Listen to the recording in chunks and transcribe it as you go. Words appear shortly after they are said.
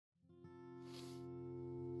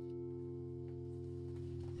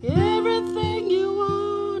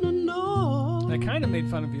I kind of made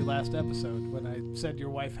fun of you last episode when I said your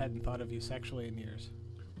wife hadn't thought of you sexually in years.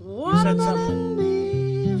 You said something.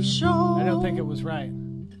 I don't think it was right.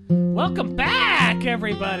 Welcome back,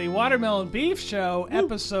 everybody. Watermelon Beef Show,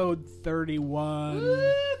 episode 31.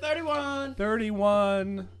 Woo, 31.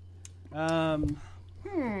 31.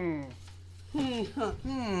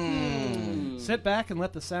 Sit back and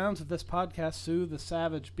let the sounds of this podcast soothe the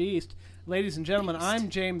savage beast. Ladies and gentlemen, I'm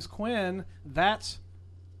James Quinn. That's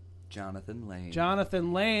Jonathan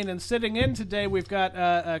Lane. And sitting in today, we've got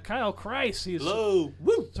Kyle Chrise. He's Hello.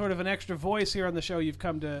 Sort of an extra voice here on the show you've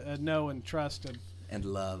come to know and trust. and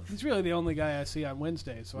love. He's really the only guy I see on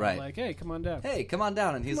Wednesdays. So right. I'm like, hey, come on down. Hey, come on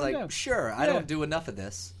down. And he's like, sure, I don't do enough of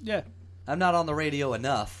this. Yeah. I'm not on the radio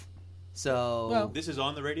enough. So. Well, this is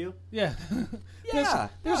on the radio? Yeah.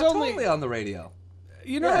 There's totally on the radio.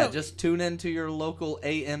 You know, just tune into your local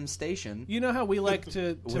AM station. You know how we like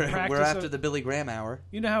to practice. We're after the Billy Graham hour.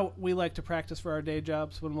 You know how we like to practice for our day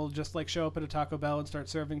jobs when we'll just like show up at a Taco Bell and start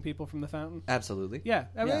serving people from the fountain? Absolutely. Yeah.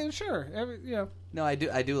 I mean, sure. No, I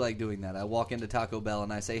do like doing that. I walk into Taco Bell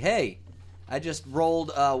and I say, hey, I just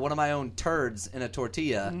rolled one of my own turds in a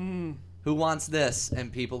tortilla. Who wants this?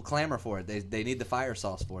 And people clamor for it. They need the fire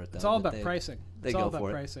sauce for it, though. It's all about pricing. They go for about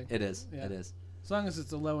it. Pricing. It is. Yeah. It is. As long as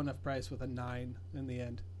it's a low enough price with a 9 in the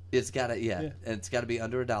end. It's got to, It's got to be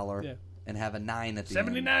under $1. Yeah. And have a 9 at the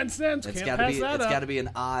 79 end. cents. It's Can't pass that up. It's got to be an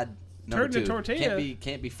odd number Turn two. to tortilla.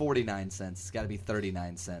 Can't be 49 cents. It's got to be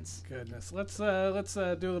 39 cents. Goodness. Let's do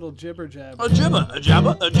a little jibber jab. A jabba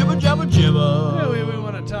jabba. We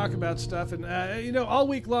want to talk about stuff, and all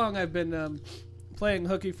week long I've been playing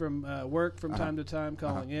hooky from work from time to time,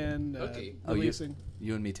 calling in, releasing.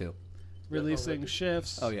 You and me too. Releasing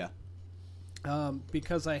shifts. Oh yeah.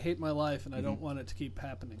 Because I hate my life and I don't want it to keep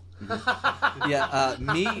happening.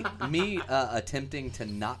 Me attempting to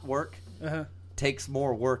not work takes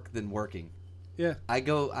more work than working. Yeah.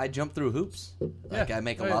 I jump through hoops. I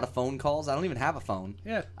make a lot of phone calls. I don't even have a phone.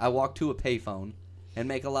 Yeah. I walk to a payphone and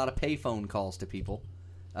make a lot of payphone calls to people.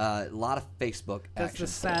 A lot of Facebook action. That's the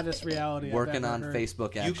saddest reality Working I've on ever heard.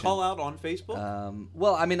 Facebook action. You call out on Facebook?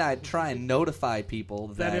 Well, I mean, I try and notify people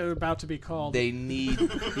that are about to be called. They need...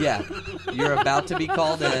 Yeah. You're about to be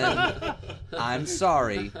called in. I'm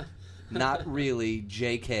sorry. Not really.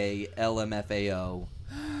 JK, LMFAO,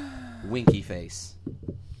 winky face.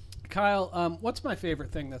 Kyle, what's my favorite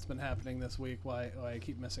thing that's been happening this week why I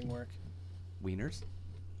keep missing work? Wieners?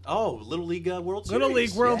 Oh, Little League World Series. Little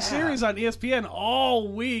League World Series on ESPN all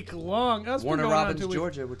week long. Warner Robins,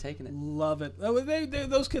 Georgia, we're taking it. Love it.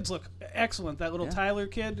 Those kids look excellent. That little Tyler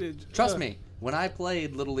kid. Trust me, when I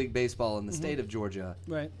played Little League Baseball in the state of Georgia,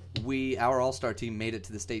 right, our all-star team made it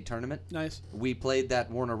to the state tournament. Nice. We played that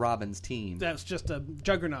Warner Robins team. That's just a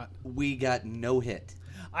juggernaut. We got no hit.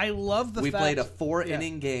 I love the fact... We played a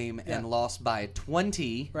 4-inning game and lost by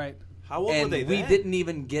 20. Right. How old were they then? We didn't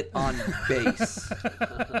even get on base.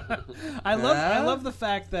 I love the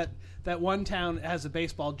fact that one town has a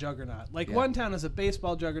baseball juggernaut. One town has a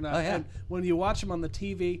baseball juggernaut, and when you watch them on the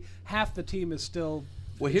TV, half the team is still...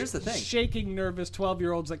 Well, here's the thing. Shaking, nervous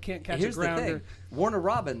 12-year-olds that can't catch a grounder. Here's the thing. Warner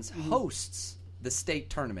Robins hosts the state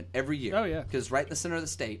tournament every year. Oh, yeah. Because it's right in the center of the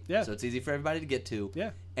state, so it's easy for everybody to get to. Yeah.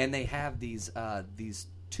 And they have these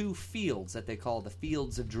 2 fields that they call the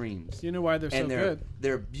Fields of Dreams. You know why they're so good?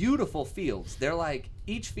 They're beautiful fields. They're like,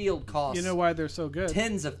 each field costs... You know why they're so good?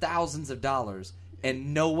 Tens of thousands of dollars,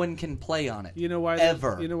 and no one can play on it. You know why?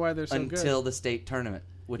 You know why they're so good? Until the state tournament,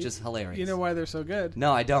 which is hilarious. You know why they're so good?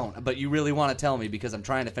 No, I don't, but you really want to tell me because I'm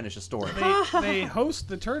trying to finish a story. They host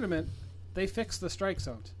the tournament. They fix the strike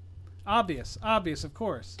zones. Obvious, of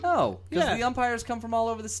course. No, because the umpires come from all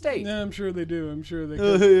over the state. Yeah, I'm sure they do. I'm sure they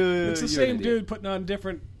could. It's the same dude putting on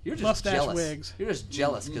different mustache wigs. You're just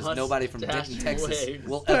jealous because nobody from Denton, Texas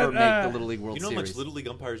will ever make the Little League World Series. You know how much Little League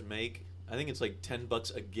umpires make? I think it's like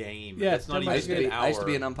 $10 a game. Yeah, that's not even an hour. I used to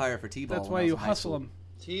be an umpire for T-ball. That's why you hustle them.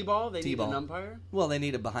 T-ball? They need an umpire? Well, they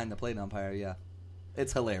need a behind-the-plate umpire, yeah.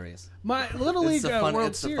 It's hilarious. My Little League World Series.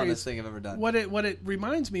 It's the funnest thing I've ever done. What it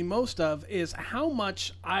reminds me most of is how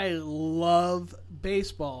much I love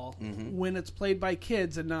baseball when it's played by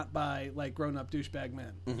kids and not by like grown-up douchebag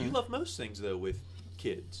men. You love most things though with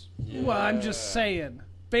kids. Yeah. Well, I'm just saying,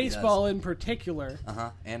 baseball in particular.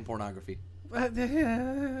 And pornography. That's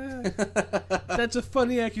a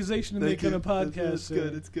funny accusation to make on a podcast.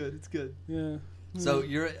 It's good. Yeah. So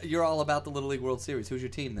you're all about the Little League World Series. Who's your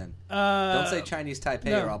team then? Don't say Chinese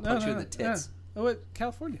Taipei or I'll punch you in the tits. Oh, what?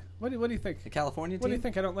 California. What do you think? The California team? What do you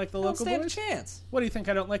think? I don't like the local They don't boys? stand a chance. What do you think?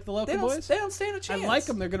 I don't like the local boys? They don't stand a chance. I like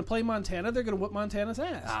them. They're going to play Montana. They're going to whip Montana's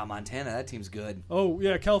ass. Ah, Montana, that team's good. Oh,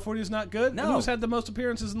 yeah, California's not good? No. And who's had the most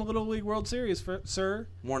appearances in the Little League World Series, sir?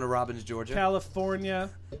 Warner Robins, Georgia.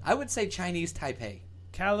 California. I would say Chinese Taipei.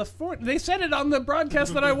 California. They said it on the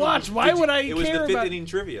broadcast that I watched. Why would I care about... It was the fifth inning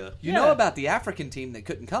trivia. You know about the African team that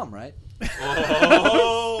couldn't come, right?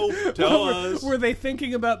 Oh, tell us. Were they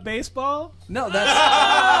thinking about baseball? No, that's...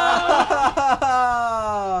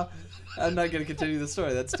 I'm not going to continue the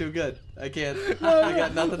story. That's too good. I can't. I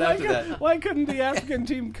got nothing after that. Why couldn't the African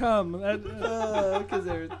team come? Because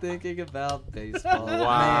they were thinking about baseball.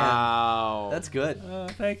 Wow. Man, that's good.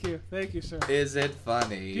 Thank you. Thank you, sir. Is it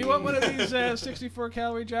funny? Do you want one of these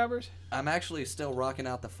 64-calorie jobbers? I'm actually still rocking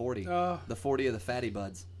out the 40. Oh. The 40 of the Fatty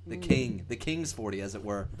Buds. The King. The King's 40, as it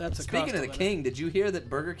were. That's a Speaking cost of the limit. King, did you hear that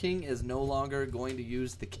Burger King is no longer going to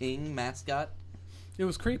use the King mascot? It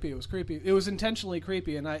was creepy. It was creepy. It was intentionally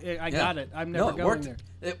creepy, and I got it. I'm never it going worked.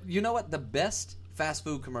 there. You know what? The best fast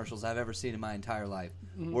food commercials I've ever seen in my entire life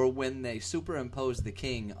were when they superimposed the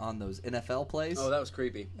King on those NFL plays. Oh, that was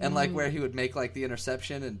creepy. And like where he would make like the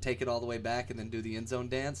interception and take it all the way back and then do the end zone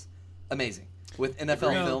dance. Amazing. With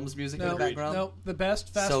NFL Films music in the background. No, the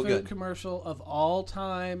best fast So food good. commercial of all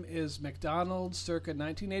time is McDonald's circa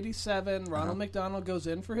 1987. Ronald McDonald goes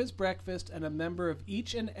in for his breakfast, and a member of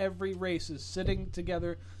each and every race is sitting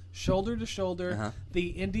together, shoulder to shoulder. The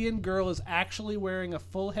Indian girl is actually wearing a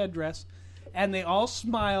full headdress, and they all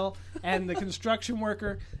smile, and the construction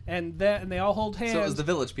worker, and they all hold hands. So it was the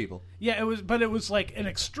Village People. Yeah, it was, but it was like an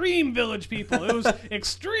extreme Village People. It was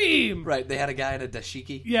extreme. Right, they had a guy in a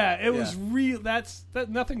dashiki. Yeah, it was real.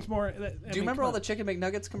 Nothing's more. Do you remember all the Chicken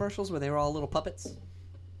McNuggets commercials where they were all little puppets?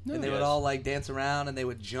 No. And they would all like dance around and they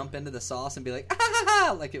would jump into the sauce and be like, ah, ha,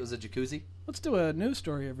 ha, like it was a jacuzzi. Let's do a news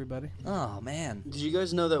story, everybody. Oh, man. Did you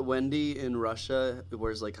guys know that Wendy in Russia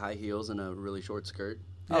wears like high heels and a really short skirt?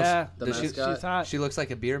 Yeah, the she's mascot? hot. She looks like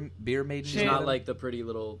a beer maiden. She's not like the pretty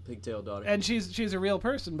little pigtail daughter. And she's a real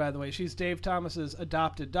person, by the way. She's Dave Thomas's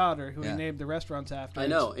adopted daughter, who he named the restaurants after. I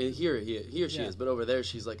know. And here she is, but over there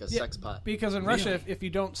she's like a sex pot. Because in Russia, if you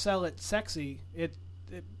don't sell it sexy,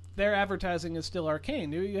 their advertising is still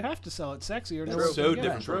arcane. You have to sell it sexy, or It's so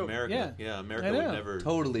different from America. Yeah, America would never.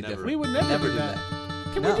 Totally different. We would never do that.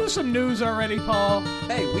 Can we do some news already, Paul?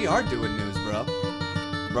 Hey, we are doing news, bro.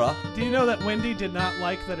 Bruh. Do you know that Wendy did not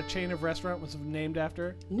like that a chain of restaurant was named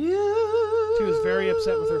after her? No. She was very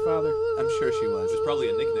upset with her father. I'm sure she was. It was probably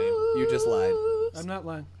a nickname. You just lied. I'm not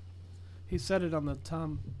lying. He said it on the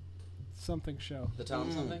Tom something show. The Tom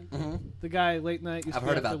something? Mm-hmm. The guy late night used I've to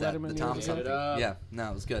heard be about that. Letterman. The He Tom was something. something. Yeah,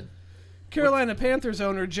 no, it was good. Carolina Panthers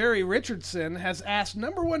owner Jerry Richardson has asked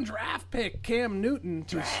number 1 draft pick Cam Newton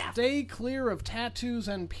to stay clear of tattoos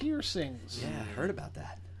and piercings. Yeah, I heard about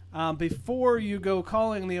that. Before you go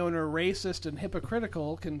calling the owner racist and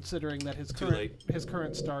hypocritical, considering that his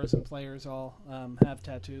current stars and players all have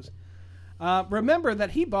tattoos, remember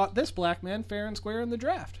that he bought this black man fair and square in the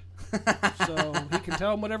draft, so he can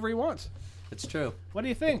tell him whatever he wants. It's true. What do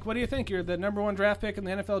you think? What do you think? You're the number 1 draft pick in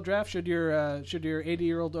the NFL draft. Should your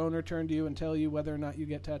 80-year-old owner turn to you and tell you whether or not you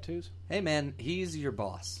get tattoos? Hey, man, he's your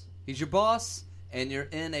boss. He's your boss, and you're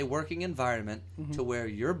in a working environment to where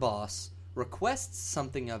your boss requests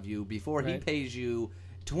something of you before he pays you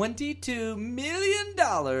 $22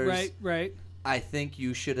 million. Right. I think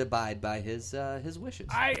you should abide by his wishes.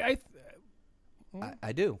 I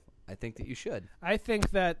do. I think that you should. I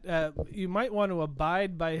think that you might want to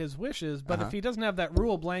abide by his wishes, but if he doesn't have that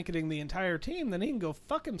rule blanketing the entire team, then he can go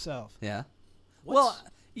fuck himself. Yeah. Well,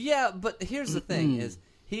 yeah, but here's the thing: is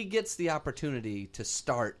he gets the opportunity to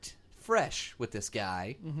start fresh with this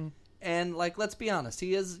guy, and like, let's be honest,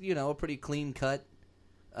 he is a pretty clean cut,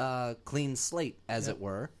 clean slate, as it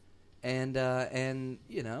were, and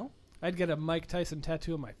I'd get a Mike Tyson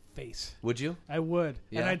tattoo on my face. Would you? I would.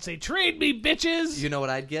 Yeah. And I'd say, trade me, bitches! You know what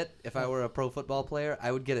I'd get if I were a pro football player?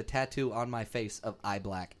 I would get a tattoo on my face of eye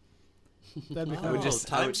black. That'd be fun. I would just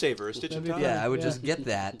time saver, stitch in time. Yeah, I would just get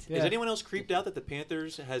that. Yeah. Is anyone else creeped out that the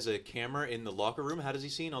Panthers has a camera in the locker room? How does he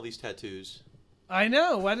see all these tattoos? I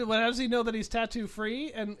know. Why does he know that he's tattoo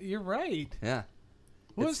free? And you're right. Yeah.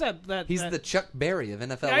 Who was that? He's the Chuck Berry of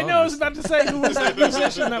NFL. Yeah, I know. I was about to say, who was that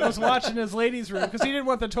musician that was watching his ladies' room because he didn't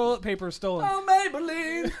want the toilet paper stolen. Oh,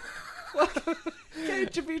 Maybelline.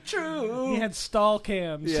 Can't you be true? He had stall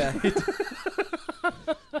cams. Yeah.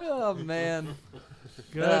 Oh, man.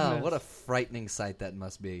 Oh, what a frightening sight that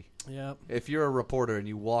must be. Yep. If you're a reporter and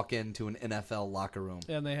you walk into an NFL locker room,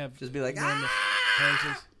 And they have just be like,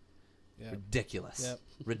 hoses. Ridiculous. Yep.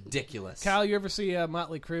 Ridiculous. Kyle, you ever see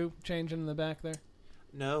Motley Crue changing in the back there?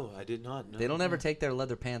 No, I did not. No. They don't ever take their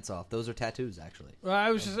leather pants off. Those are tattoos, actually. Well,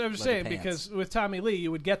 I was saying pants. because with Tommy Lee,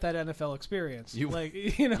 you would get that NFL experience. You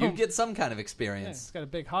get some kind of Yeah, experience. he's got a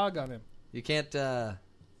big hog on him. You can't.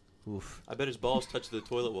 Oof. I bet his balls touch the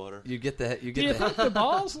toilet water. You get the. Do you think the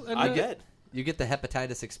balls? You get the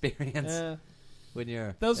hepatitis experience when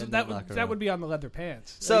you're. That would be on the leather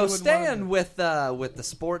pants. So staying with the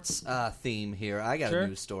sports theme here, I got a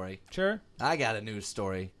news story. Sure. I got a news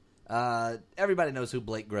story. Everybody knows who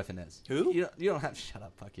Blake Griffin is. Who? You don't have. Shut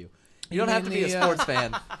up. Fuck you. You don't have to be a sports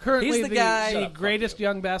fan. Currently, he's the guy, the greatest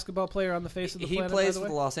young basketball player on the face of the planet. He plays for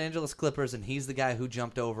the Los Angeles Clippers, and he's the guy who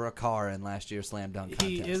jumped over a car in last year's slam dunk contest.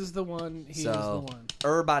 He is the one.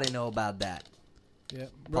 Everybody know about that. Yeah.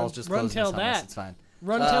 Paul's just closing tell his hummus. that. It's fine.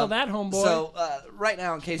 Tell that, homeboy. So right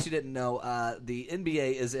now, in case you didn't know, the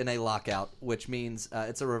NBA is in a lockout, which means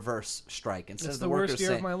it's a reverse strike. It's the worst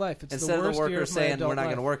year of my life. Instead of the workers saying we're not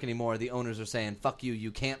going to work anymore, the owners are saying fuck you,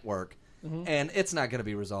 you can't work, and it's not going to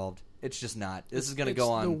be resolved. It's just not. This is going to go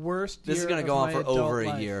on. The worst. This is going to go on for over a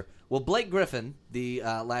life. year. Well, Blake Griffin, the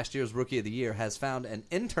last year's Rookie of the Year, has found an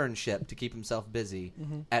internship to keep himself busy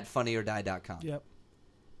at FunnyOrDie.com. Yep.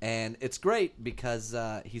 And it's great because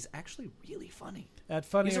he's actually really funny. At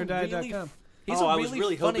FunnyOrDie.com. I was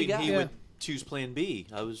really funny hoping guy. he would choose Plan B.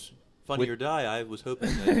 I was Funny or Die. I was hoping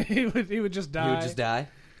that he would just die. He would just die.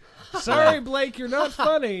 Sorry, Blake, you're not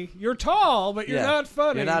funny. You're tall, but you're not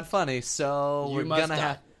funny. You're not funny, so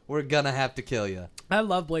we're gonna have to kill you. I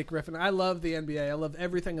love Blake Griffin. I love the NBA. I love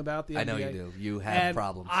everything about the NBA. I know you do. You have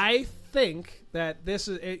problems. I think that this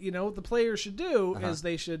is, what the players should do is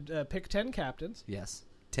they should pick 10 captains. Yes.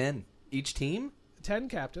 10. Each team? 10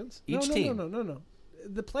 captains. Each team? No.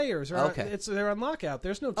 The players are they're on lockout.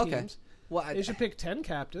 There's no teams. Okay. Well, they should pick 10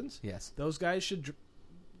 captains. Yes. Those guys should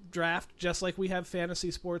draft just like we have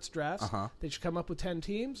fantasy sports drafts. They should come up with 10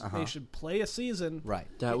 teams. They should play a season. Right.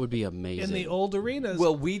 That would be amazing. In the old arenas.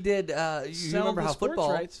 Well, we did. You remember how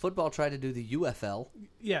football tried to do the UFL?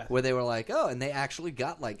 Yeah. Where they were like, and they actually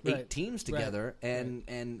got like 8 teams together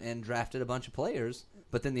and drafted a bunch of players.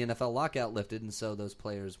 But then the NFL lockout lifted, and so those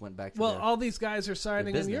players went back to all these guys are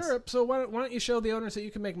signing in Europe, so why don't you show the owners that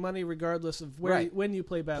you can make money regardless of when you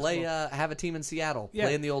play basketball? Have a team in Seattle.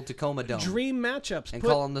 Play in the old Tacoma Dome. Dream matchups. And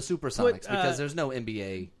call them the Supersonics because there's no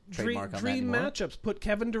NBA trademark on that Dream anymore. matchups. Put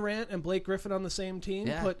Kevin Durant and Blake Griffin on the same team.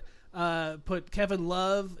 Yeah. Put Kevin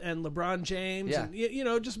Love and LeBron James. Yeah.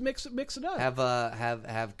 And, just mix it up.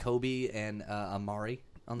 Have Kobe and Amari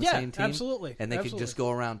on the same team. Absolutely. And they could just go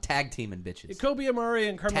around tag teaming bitches. Kobe Amari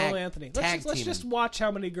and Carmelo Anthony. Let's just watch how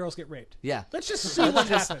many girls get raped. Yeah. Let's just see what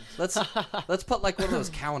happens. Let's put like one of those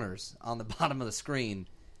counters on the bottom of the screen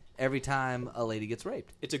every time a lady gets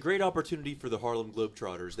raped. it's a great opportunity for the Harlem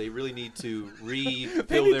Globetrotters. They really need to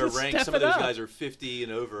refill their ranks. Some of those guys are 50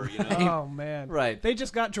 and over. Oh man, right? They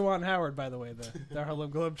just got Juwan Howard, by the way, the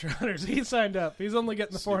Harlem Globetrotters. He signed up. He's only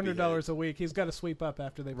getting the $400 a week. He's got to sweep up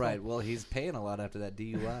after they play. Right. Well, he's paying a lot after that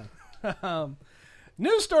DUI.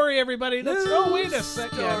 News story, everybody. Wait a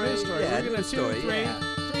second. Yeah, news story. Yeah, we're gonna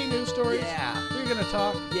three news stories. Yeah, we're gonna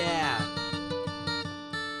talk. Yeah.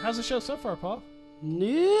 How's the show so far, Paul?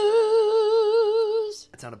 News.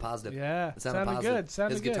 It sounded positive. Yeah, it sounded positive.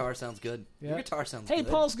 Good. His guitar sounds good. Yeah. Your guitar sounds good. Hey,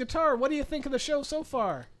 good. Paul's guitar. What do you think of the show so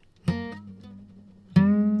far?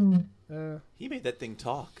 He made that thing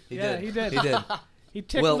talk. He did. He did. He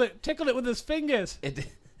tickled it with his fingers.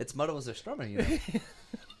 Its mother was a strummer, you know.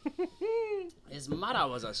 His mother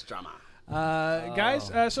was a strummer.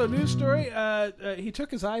 Guys, so news story. He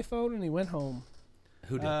took his iPhone and he went home.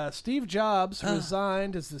 Who did? Steve Jobs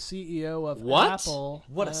resigned as the CEO of What? Apple.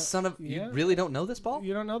 What a son of... You really don't know this, Paul?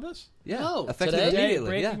 You don't know this? Yeah. No. Effective Today? immediately.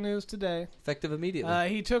 Breaking news today. Effective immediately.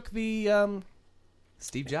 He took the...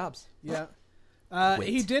 Steve Jobs. Yeah.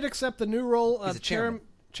 He did accept the new role of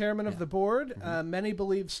chairman of the board. Mm-hmm. Many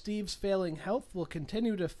believe Steve's failing health will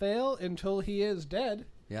continue to fail until he is dead.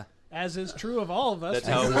 Yeah. As is true of all of us. That's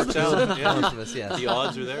how it works out. Yeah. Most of us, yes. The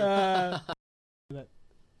odds are there.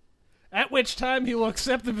 At which time he will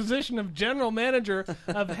accept the position of general manager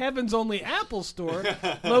of Heaven's only Apple store,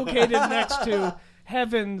 located next to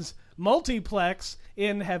Heaven's multiplex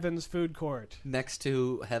in Heaven's food court. Next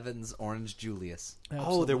to Heaven's Orange Julius.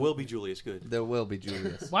 Absolutely. Oh, there will be Julius. Good. There will be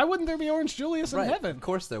Julius. Why wouldn't there be Orange Julius in Heaven? Of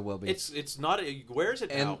course there will be. It's not. Where is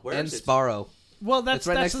it now? And Sparrow. Well, it's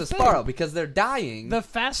right next to Sparrow because they're dying. The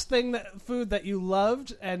fast food that you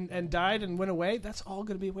loved and died and went away, that's all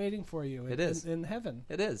going to be waiting for you. In heaven.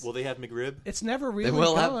 It is. Will they have McRib? It's never really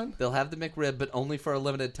gone. They'll have the McRib, but only for a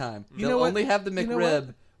limited time. You They'll only have the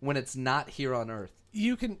McRib when it's not here on Earth.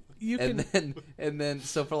 You can. And then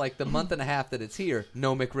so for like the month and a half that it's here,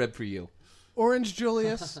 no McRib for you. Orange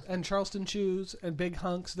Julius and Charleston Chews and Big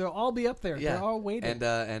Hunks. They'll all be up there. Yeah. They're all waiting.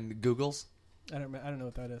 And Googles. I don't know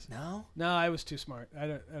what that is. No. No, I was too smart. I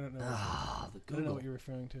don't know. The I don't know Google. what you're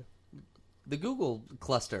referring to. The Google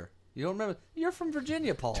cluster. You don't remember? You're from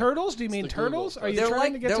Virginia, Paul. Turtles? Do you mean turtles? Are you They're trying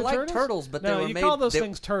like to get they're to like turtles? turtles, but no, they were you made. call those they,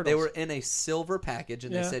 things turtles. They were in a silver package,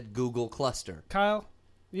 and Yeah. they said Google cluster. Kyle,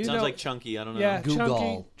 you Sounds know, like Chunky. I don't know. Yeah,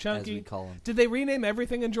 Google, chunky. as we call them. Did they rename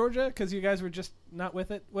everything in Georgia because you guys were just not with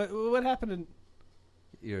it? What happened in?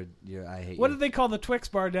 I hate What you. did they call the Twix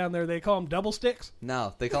bar down there? They call them double sticks.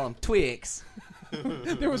 No, they call them Twix.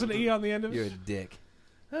 There was an E on the end of it. You're a dick.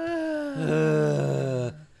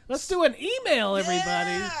 Let's do an email, everybody.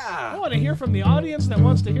 Yeah. I want to hear from the audience that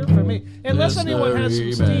wants to hear from me. Unless Mr. anyone has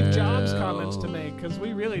some Steve Email. Jobs comments to make, because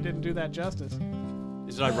we really didn't do that justice.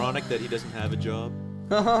 Is it ironic that he doesn't have a job?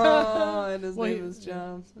 And his Well, name he- is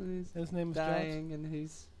Jobs. And he's His name is dying, and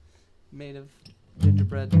he's made of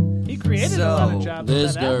gingerbread. Jobs. He created a lot of jobs.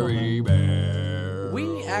 with that Apple, Mr. man. Email.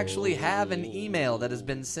 We actually have an email that has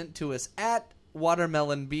been sent to us at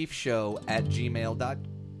watermelonbeefshow@gmail.com.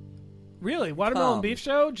 Really? Watermelon Come. Beef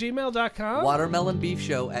Show? Gmail.com?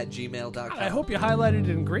 Watermelonbeefshow@gmail.com. I hope you highlighted it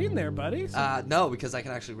in green there, buddy. No, because I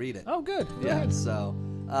can actually read it. Oh, good. Go Yeah, ahead. so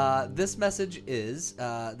this message is,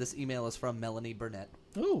 this email is from Melanie Burnett.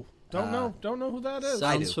 Ooh, don't know who that is.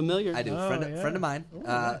 I Sounds do. familiar. I do. Oh, friend yeah. of mine. Ooh,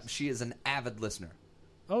 nice. She is an avid listener,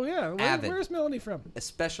 Oh, yeah. Avid. Where's Melanie from?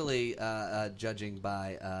 especially judging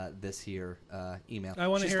by this here email. I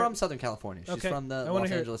wanna She's hear from it. Southern California. She's Okay. from the I wanna Los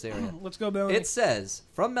hear it. Angeles area. Let's go, Melanie. It says,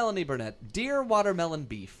 from Melanie Burnett, Dear Watermelon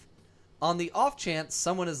Beef, on the off chance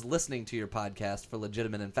someone is listening to your podcast for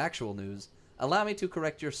legitimate and factual news, allow me to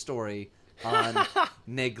correct your story on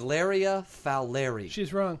Naegleria fowleri.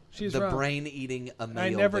 She's wrong. She's the wrong. brain-eating amoeba. I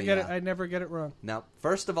never get it. I never get it wrong. Now,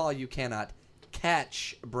 first of all, you cannot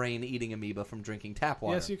catch brain-eating amoeba from drinking tap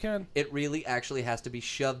water. Yes, you can. It really actually has to be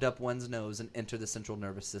shoved up one's nose and enter the central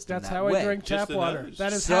nervous system. That's that how way. I drink Just tap the water. nose.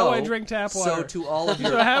 That is So- how I drink tap water. So to all of So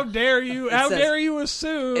your, how dare you? It How says- dare you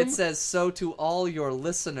assume? it says so to all your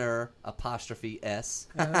listener *S,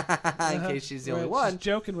 in case she's the only Right, one. She's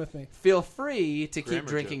joking with me. Feel free to keep Grammar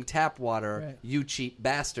drinking joke. tap water, Right. you cheap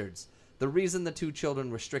bastards. The reason the two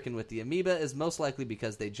children were stricken with the amoeba is most likely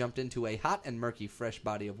because they jumped into a hot and murky fresh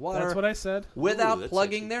body of water That's what I said. without Ooh, that's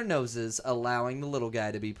plugging sexy. their noses, allowing the little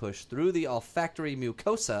guy to be pushed through the olfactory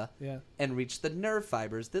mucosa Yeah. and reach the nerve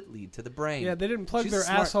fibers that lead to the brain. Yeah, they didn't plug She's their a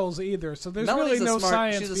smart- assholes either, so there's Melody's really a no smart-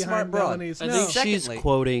 science she's a behind smart broad. Melanie's. I No. think she's Secondly-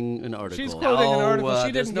 quoting an article. She's quoting an article.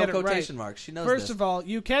 She there's didn't no get it right. quotation marks. She knows First this. of all,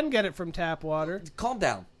 you can get it from tap water. Calm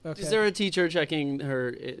down. Okay. Is there a teacher checking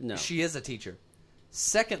her? No. She is a teacher.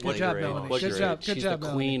 Secondly, Good job, Grade. Melanie. What's Good your job. age? Good She's job, the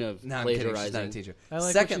Melanie. queen of no, I'm kidding. She's not a plagiarizing. teacher. I like what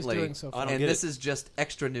she's Secondly, doing so far. I don't and get this it. is just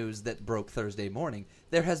extra news that broke Thursday morning,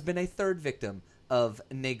 there has been a third victim of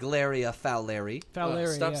Naegleria fowleri.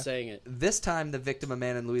 Fowleri, Stop yeah. saying it. This time, the victim, a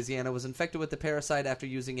man in Louisiana, was infected with the parasite after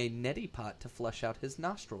using a neti pot to flush out his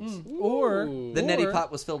nostrils. Or Ooh. The or- neti pot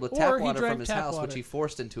was filled with or tap he water drank from his tap house, which water. he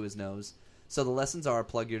forced into his nose. So the lessons are: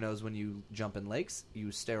 plug your nose when you jump in lakes.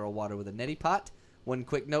 Use sterile water with a neti pot. One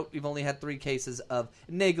quick note: we've only had 3 cases of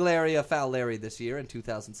Naegleria fowleri this year. In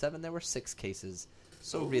 2007, there were 6 cases.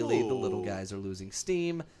 So really, the little Ooh. guys are losing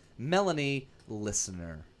steam. Melanie,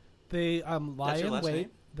 listener. They lie That's your in last wait. name?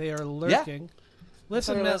 They are lurking.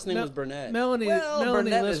 Listen, her Mel- last name Mel- was Burnett. Melanie, Well,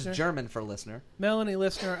 Melanie Burnett listener, is German for listener. Melanie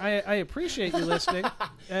listener, I appreciate you listening,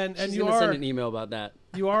 and She's you gonna are send an email about that.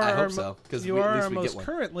 you are I our hope so, 'cause you at are least our we get most one.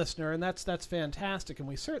 current listener, and that's fantastic, and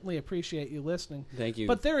we certainly appreciate you listening. Thank you.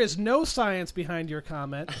 But there is no science behind your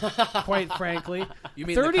comment, quite frankly. You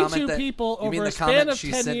mean the 32 comment that- people you mean over the a span comment of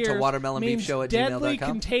she 10 sent to years watermelonbeefshow@gmail.com? means deadly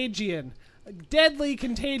contagion. Deadly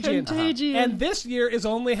contagion. Contagion. And this year is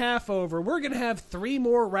only half over. We're going to have 3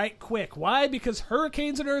 more right quick. Why? Because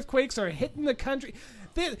hurricanes and earthquakes are hitting the country.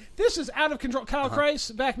 This is out of control. Kyle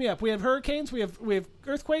Chrise, back me up. We have hurricanes. We have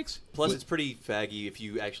earthquakes. Plus, it's pretty faggy if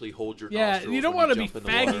you actually hold your Yeah, nostrils you don't want to be jump in the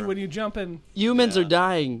faggy water. when you jump in. Humans are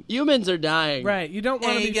dying. Humans are dying. Right. You don't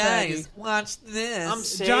want to Hey be guys, faggy. watch this. I'm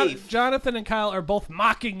safe. Jonathan and Kyle are both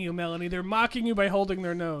mocking you, Melanie. They're mocking you by holding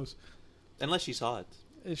their nose. Unless she's hot.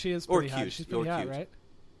 She is Or pretty hot. cute. She's pretty Or hot, cute. right?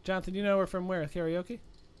 Jonathan, you know her from where? Karaoke?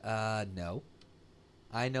 No.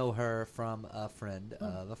 I know her from a friend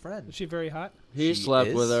of a friend. Is she very hot? He She slept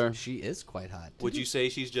is- with her. She is quite hot. Would you say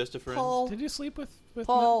she's just a friend? Paul, Did you sleep with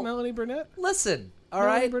Paul, Melanie Burnett? listen, all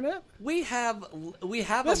Melanie right? Burnett? We have a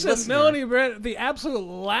Listen, listener. Melanie Burnett, the absolute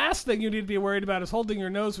last thing you need to be worried about is holding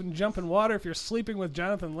your nose when you jump in water if you're sleeping with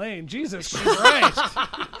Jonathan Lane. Jesus Christ.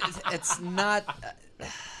 It's not.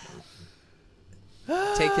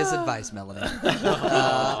 Take his advice, Melanie.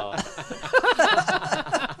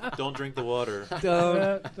 Don't drink the water.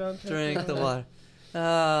 Don't drink the water.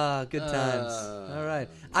 Ah, good times. All right.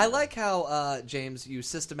 I like how, James, you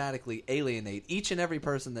systematically alienate each and every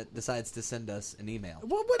person that decides to send us an email.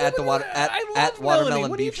 At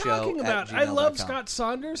Watermelon Beef Show. I love Scott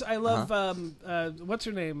Saunders. I love what's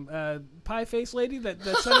her name? Pie Face Lady that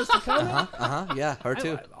sent us the comment. Yeah, her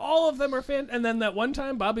too. All of them are fan. And then that one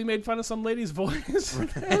time, Bobby made fun of some lady's voice.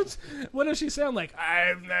 What does she sound like?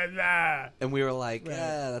 And we were like,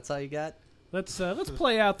 that's all you got? Let's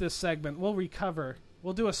play out this segment. We'll recover.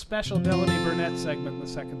 We'll do a special Melanie Burnett segment in the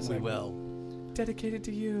second segment. We will. Dedicated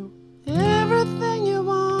to you. Everything you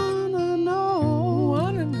wanna know.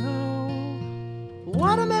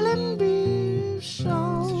 Watermelon Beef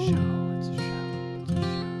Show. It's a show.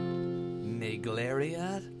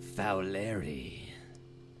 Naglaria fowleri.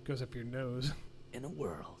 Goes up your nose. In a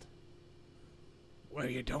world where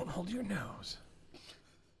you don't hold your nose.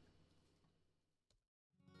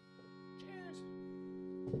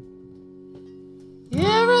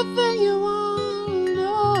 Everything you want to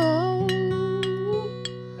know.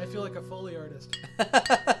 I feel like a Foley artist.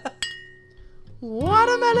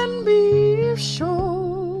 Watermelon Beef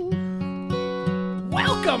Show.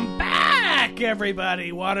 Welcome back,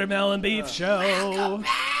 everybody. Watermelon Beef Show. Welcome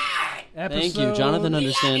back. Thank you. Jonathan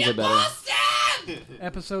understands it better.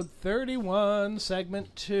 Episode 31,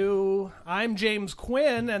 segment 2. I'm James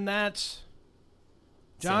Quinn, and that's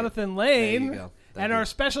Jonathan Lane. There you go. And our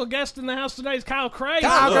special guest in the house tonight is Kyle Chrise.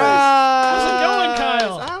 Kyle How's it going,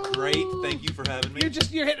 Kyle? Great. Thank you for having me.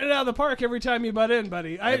 You're hitting it out of the park every time you butt in,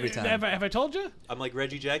 buddy. Every time. Have I told you? I'm like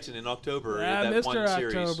Reggie Jackson in October. Yeah, that Mr. one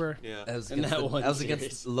series. October. Yeah. I was In that one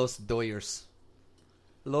against Los Doyers.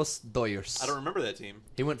 Los Doyers. I don't remember that team.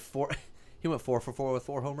 He went 4 for 4 with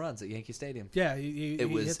 4 home runs at Yankee Stadium. Yeah, he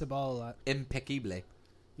was hit the ball a lot. Impeccable.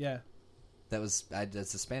 Yeah. That's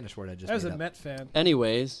a Spanish word I just I was made a up. Met fan.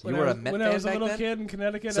 Anyways, You were a Met when fan I was a back little then? kid in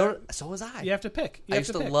Connecticut. So was I. You have to pick. I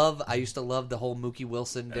used to love the whole Mookie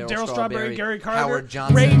Wilson, Daryl Strawberry, Gary Carter, Howard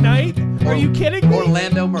Johnson, Ray Knight. Are you kidding me?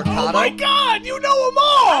 Orlando Mercado. Oh my God! You know them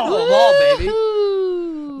all. Know them all,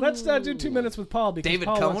 baby. Let's do 2 minutes with Paul because David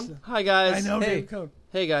Paul Cohn? wants to- hi guys. I know Hey. David Cohn.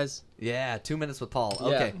 Hey guys. Yeah, 2 minutes with Paul. Yeah.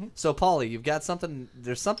 Okay, so Paulie, you've got something.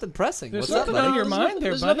 There's something pressing. There's What's up, something buddy? on your mind there,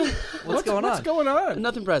 there's buddy. nothing- What's going on? What's going on?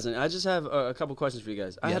 Nothing present. I just have a couple questions for you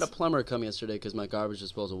guys. I had a Yes. plumber come yesterday because my garbage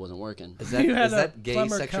disposal wasn't working. Is that, You had is a that gay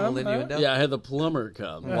plumber sexual come, huh? innuendo? Yeah, I had the plumber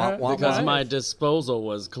come Wah, wah, because wah. my disposal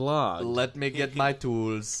was clogged. Let me get my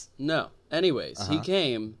tools. No. Anyways, he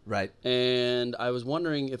came, Right. and I was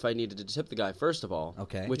wondering if I needed to tip the guy first of all.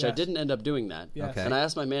 Okay. Which I Yes. didn't end up doing that. Yes. Okay. And I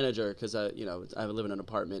asked my manager because I live in an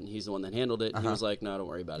apartment, and he's the one that handled it. And he was like, "No, don't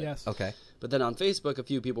worry about it." Yes. Okay. But then on Facebook, a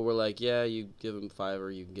few people were like, "Yeah, you give him $5,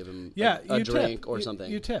 or you give him Yeah, a you drink tip. or You- something."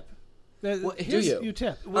 You tip. Well, Do you? You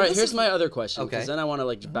tip. All right, this here's is- my other question, because Okay. then I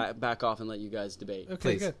want to back off and let you guys debate. Okay,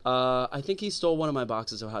 Please. good. I think he stole one of my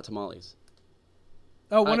boxes of hot tamales.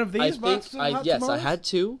 Oh, one of these I think boxes of hot yes, I tamales? had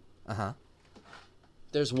 2. Uh-huh.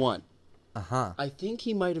 There's one. Uh-huh. I think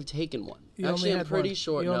he might have taken one. You only Actually, I'm had pretty one.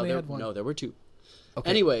 sure. You No, only there had one. no, there were 2. Okay.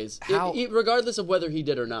 Anyways, How- regardless of whether he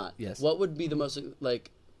did or not, Yes. what would be the most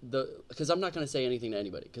because I'm not going to say anything to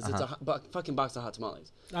anybody because it's a fucking box of hot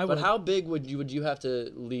tamales. I But would. how big would you have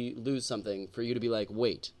to lose something for you to be like,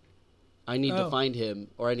 wait, I need to Oh. find him,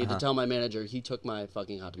 or I need to tell my manager he took my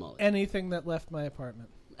fucking hot tamales? Anything that left my apartment.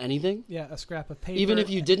 Anything? Yeah, a scrap of paper. Even if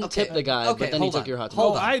you didn't Okay, tip the guy, okay, but then he hold took on. your hot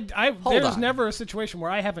Hold tamales. on. There's on. never a situation where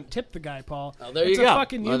I haven't tipped the guy, Paul. Oh, there it's you a go.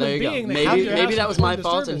 fucking Oh, human there you being. go. That came to your Maybe house that and was my performed a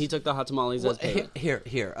fault, and service. he took the hot tamales Well, as payment.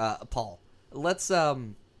 here, Paul. Let's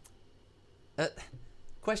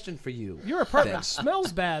question for you. Your apartment then,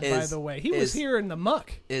 smells bad, by is- the way. He was is- here in the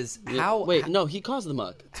muck. is Yeah, how wait, no, he caused the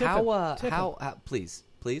muck. Tip how him. Tip how please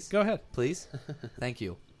Go ahead. please thank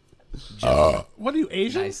you. What are you,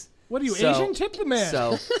 Asian? Nice. What are you, So- Asian? Tip the man.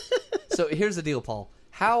 So here's the deal, Paul.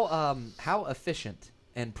 How efficient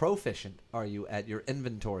and proficient are you at your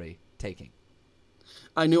inventory taking?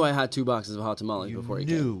 I knew I had 2 boxes of hot tamales You before he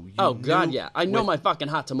knew. came. You Oh God, knew yeah, I know with- my fucking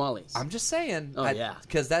hot tamales. I'm just saying. Oh, yeah.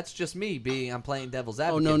 Because that's just me I'm playing devil's Oh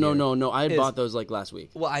advocate. no, here. I had Is- bought those like last week.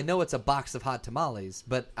 Well, I know it's a box of hot tamales,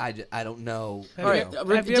 but I don't know. Have All you- right,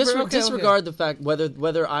 have you ever- okay, disregard the fact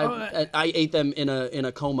whether Oh, I ate them in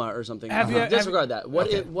a coma or something. Have you- Disregard that.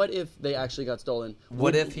 What Okay. if they actually got stolen?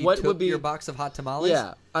 What if he what took would be your box of hot tamales?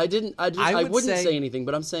 Yeah, I didn't. I would wouldn't say- say anything,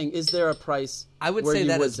 but I'm saying, is there a price? I would where say you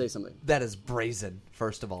that would is say something. that is brazen.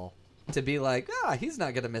 First of all, to be like, he's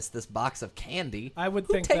not going to miss this box of candy. I would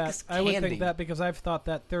Who think that. takes I would candy? think that because I've thought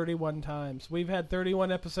that 31 times. We've had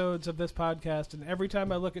 31 episodes of this podcast, and every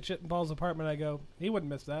time I look at shit in Paul's apartment, I go, he wouldn't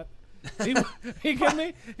miss that. He kidding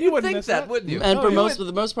me? He wouldn't think miss that, wouldn't you? And Oh, for he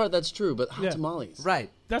the most part, that's true. But hot Yeah. tamales, Right.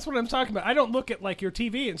 That's what I'm talking about. I don't look at like your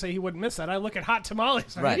TV and say he wouldn't miss that. I look at hot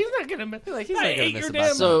tamales. Right. He's not gonna miss. Like, he's I not gonna ate miss your a damn.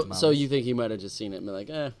 box of So tamales. you think he might have just seen it and be like,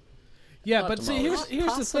 Yeah, hot but see, tamales.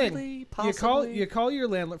 here's the thing. Possibly. You call your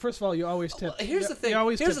landlord. First of all, you always tip. Here's the thing. You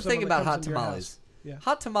always Here's tip the thing someone that about hot comes into your tamales. house. Yeah.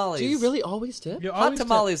 Hot tamales. do you really always tip? You Hot always tip.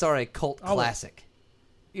 tamales are a cult Always. classic.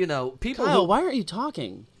 You know, people. Kyle, who, why aren't you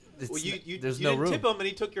talking? it's- Well, you there's you no didn't room. tip him, and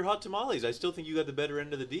he took your hot tamales. I still think you got the better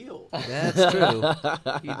end of the deal. That's true.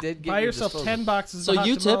 You did get Buy your yourself disposal. 10 boxes So of hot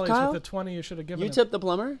you tip, tamales Kyle? with the 20 you should have given You him. tip the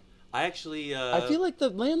plumber? I actually. I feel like the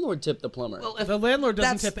landlord tipped the plumber. Well, if- The landlord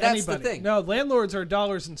doesn't that's- tip that's the anybody. thing. No, landlords are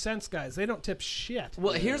dollars and cents guys. They don't tip shit.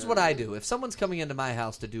 Well, here's what I do. If someone's coming into my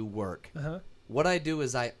house to do work, Uh-huh. what I do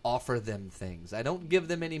is I offer them things. I don't give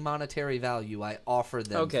them any monetary value. I offer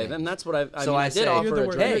them okay, things. then that's what I So I did say- offer You're the a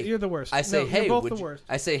worst. drink. Hey, You're the worst. I say, No, hey, you're both would the you, worst.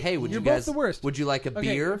 I say, hey, would You're you both guys? the worst. Would you like a Okay,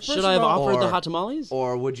 beer? first Should of I have all- offered the or- hot tamales?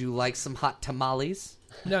 Or would you like some hot tamales?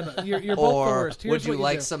 No, you're both the Or worst. Here's would you what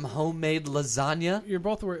like do. some homemade lasagna? You're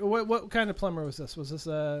both the worst. What kind of plumber was this? Was this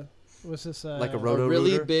Like a A roto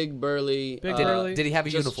really rooter? big burly. Big Did, burly. did he have a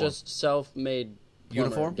just, uniform? Just self-made plumber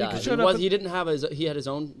Uniform? Guy. He He, showed up he didn't have his. He had his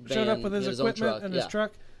own van. showed up with he his had own equipment truck. and yeah. his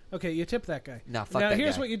truck? Okay, you tip that guy. No, fuck now that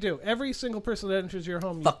here's guy. what you do. Every single person that enters your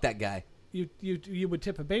home, Fuck that guy. you would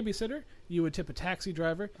tip a babysitter, you would tip a taxi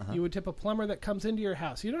driver, you would tip a plumber that comes into your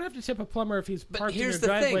house. You don't have to tip a plumber if he's But parked in your here's the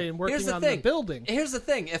driveway thing. and working Here's the on thing. the building. Here's the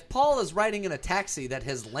thing. If Paul is riding in a taxi that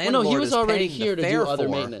his Well, landlord no, he was is already paying here the to fare do other for,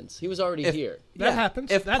 maintenance. He was already here. That happens.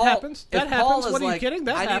 If That Paul, happens. If That Paul happens. is What are you like, kidding?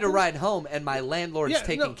 That I happens. need to ride home, and my landlord's Yeah,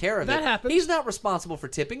 taking no, care of that it. happens. He's not responsible for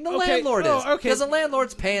tipping. The Okay, landlord oh, is. okay. Because the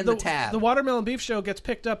landlord's paying the tab. The Watermelon Beef Show gets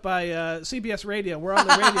picked up by CBS Radio. We're on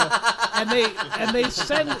the radio, and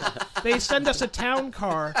they send us a town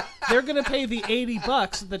car. They're going to pay the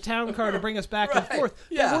 $80 the town car to bring us back and Right, forth.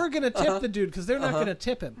 yeah. But we're going to tip the dude because they're not going to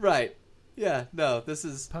tip him. Right. Yeah. No. This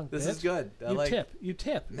is Punk this bitch. is good. I You like. tip. You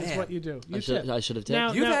tip. Is Man. what you do. You I should tip. have tipped.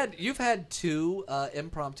 Now- You've had two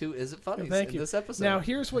impromptu Is It Funnies Thank in you. this episode. Now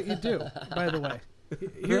here's what you do. By the way,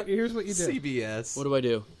 here's what you do. CBS. What do I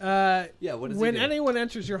do? Yeah. What does When he do? anyone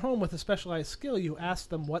enters your home with a specialized skill, you ask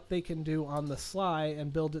them what they can do on the sly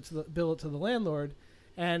and bill it to the landlord.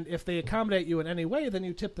 And if they accommodate you in any way, then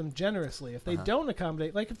you tip them generously. If they don't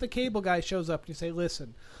accommodate, like if the cable guy shows up and you say,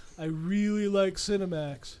 "Listen, I really like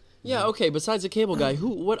Cinemax." Yeah, okay. Besides the cable guy,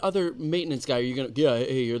 what other maintenance guy are you gonna? Yeah,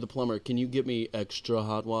 hey, you're the plumber. Can you get me extra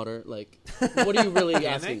hot water? Like, what are you really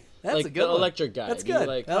asking? That's like a good the one. electric guy. That's Do you good.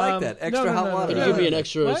 Like, I like that. Extra no, hot no, water. Can you give me an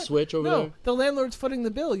extra What? switch over no, there? the landlord's footing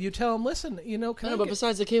the bill. You tell him, "Listen, can I No, but get-"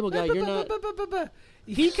 besides the cable guy, you're not.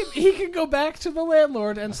 He can go back to the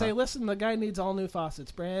landlord and say, "Listen, the guy needs all new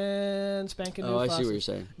faucets, brand spanking new Oh, I faucets. see what you're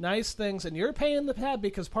saying. Nice things, and you're paying the tab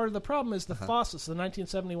because part of the problem is the faucets, the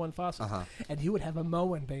 1971 faucets, and you would have a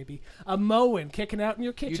Moen, baby, a Moen kicking out in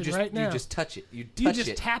your kitchen right now. You just touch it. You You touch just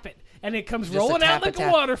it. tap it, and it comes Just rolling a out tap, like a tap.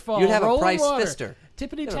 a waterfall. You'd have a rolling Price water. Fister.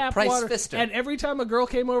 Tippity You'd have a tap Price water. Fister. And every time a girl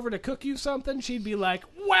came over to cook you something, she'd be like,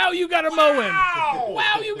 "Wow, you got a Moen!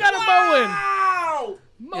 Wow, you got a Moen!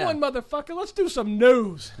 Moen, motherfucker! Let's do some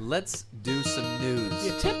news." Let's do some news.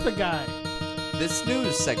 You tip the guy. This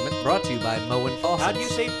news segment brought to you by Moen Faucets. How do you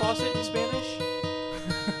say faucet in Spanish?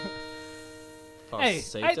 Hey,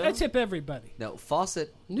 I tip everybody. No,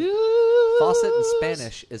 faucet. News. Faucet in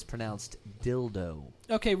Spanish is pronounced dildo.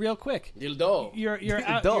 Okay, real quick. Dildo. You're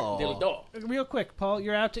out. Dildo. Dildo. Real quick, Paul.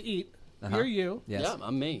 You're out to eat. You're you. Yes. Yeah,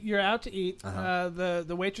 I'm me. You're out to eat.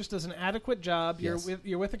 The waitress does an adequate job. Yes.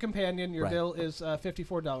 You're with a companion. Your Right. bill is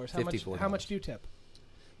 $54. How much do you tip?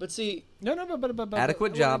 But see, No, but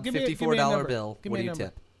Adequate job, give me a $54 number. bill. Give What me do a you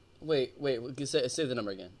number. tip? wait. Say the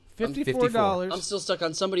number again. $54. I'm still stuck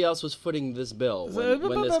on somebody else was footing this bill when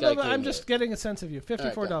this guy came I'm here. just getting a sense of you.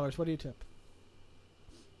 $54. What do you tip?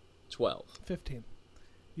 12. 15.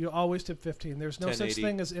 You always tip 15. There's no such 10.80.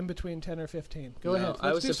 thing as in between 10 or 15. Go No, ahead. I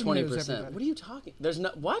Let's was do at some news, 20%. everybody. What are you talking? There's no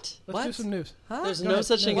what? Let's do some news. Huh? There's Go no ahead.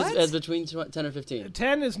 such thing What? as between 10 or 15.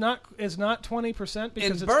 10 is not 20% because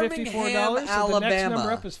In it's Birmingham, $54. So the next Alabama.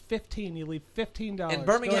 number up is 15. You leave $15. In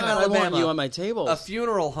Birmingham, Go ahead. I want Alabama, you on my table. A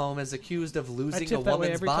funeral home is accused of I losing a tip that way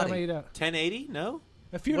woman's every time I body. eat out. 1080? No.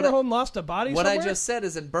 A funeral home lost a body What somewhere? I just said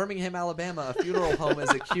is in Birmingham, Alabama, a funeral home is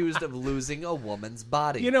accused of losing a woman's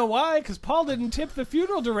body. You know why? Because Paul didn't tip the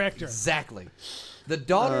funeral director. Exactly. The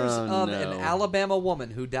daughters Oh, of no. an Alabama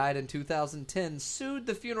woman who died in 2010 sued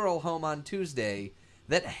the funeral home on Tuesday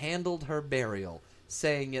that handled her burial,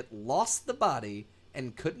 saying it lost the body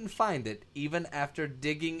and couldn't find it even after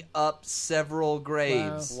digging up several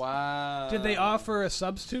graves. Wow. Did they offer a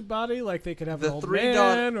substitute body, like they could have an The old three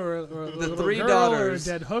man or a the little three girl daughters-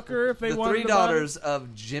 or a dead hooker if they The wanted three the body? daughters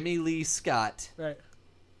of Jimmy Lee Scott Right.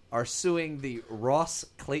 are suing the Ross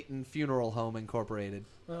Clayton Funeral Home Incorporated.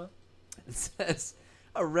 Uh-huh. It says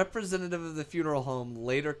a representative of the funeral home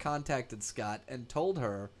later contacted Scott and told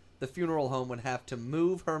her the funeral home would have to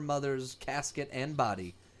move her mother's casket and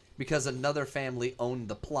body because another family owned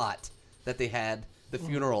the plot that they had the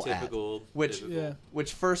funeral Typical. at. Which, Typical. Yeah.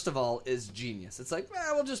 which, first of all, is genius. It's like,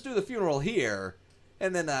 we'll just do the funeral here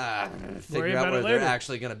and then figure out about where it they're later.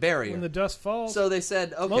 actually going to bury her. When the dust falls. So they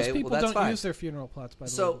said, okay, Most people well, that's don't fine. use their funeral plots, by the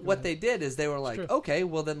way. So but go what ahead. they did is they were like, true. okay,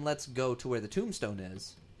 well then let's go to where the tombstone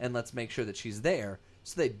is and let's make sure that she's there.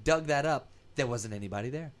 So they dug that up. There wasn't anybody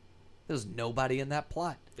there. There was nobody in that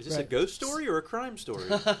plot. Is this a Right. ghost story or a crime story?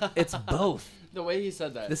 It's both. The way he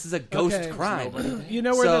said that. This is a ghost Okay. crime. You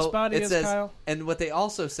know where So this body it is, says, Kyle? And what they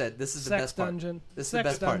also said, this is the Sex best part. dungeon. This is Sex the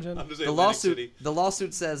best dungeon. part. I'm just saying The Atlantic lawsuit, City. the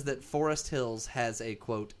lawsuit says that Forest Hills has a,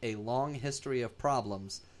 quote, a long history of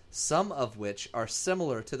problems, some of which are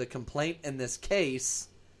similar to the complaint in this case.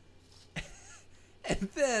 And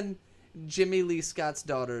then Jimmy Lee Scott's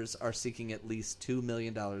daughters are seeking at least $2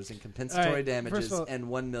 million in compensatory All right, damages first of all- and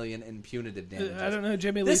 $1 million in punitive damages. I don't know who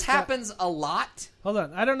Jimmy Lee This Scott... happens a lot. Hold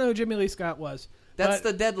on. I don't know who Jimmy Lee Scott was. That's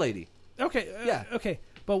but- the dead lady. Okay. Yeah. Okay.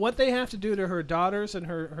 But what they have to do to her daughters and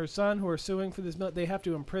her son who are suing for this, they have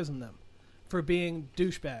to imprison them for being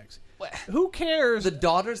douchebags. Who cares? The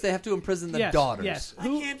daughters, they have to imprison the yes, daughters. Yes. I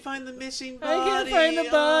can't find the missing I body. can't find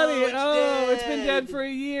the body. Oh, It's been dead for a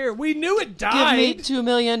year. We knew it Give died. me $2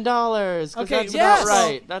 million. 'Cause Okay, that's yes. about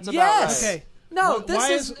right. That's Yes. about right. Okay. No, Wh- this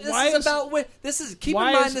why is is- this why is is- about this is keep in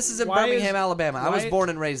why mind is- this is in why Birmingham, is- Alabama. I was why- born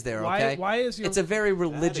and raised there. why- Okay, why is your- it's a very That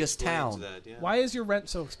religious explains town. that, yeah. Why is your rent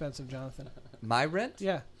so expensive, Jonathan? My rent,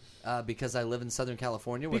 Yeah. Because I live in Southern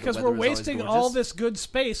California, where Because the we're weather is always wasting gorgeous. all this good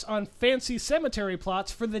space on fancy cemetery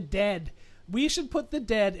plots for the dead. We should put the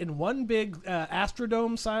dead in one big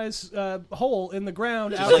Astrodome size hole in the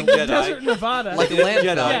ground out like in the Jedi. desert of Nevada. Like a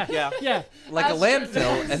landfill. Jedi. yeah. like a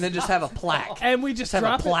landfill, and then just have a plaque. And we just Have a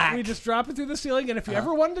drop plaque. it. We just drop it through the ceiling. And if you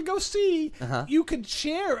ever wanted to go see, you could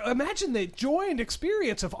share. Imagine the joined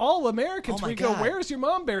experience of all Americans. Oh my We go, God. "Where's your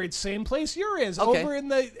mom buried? Same place yours is, Okay. over in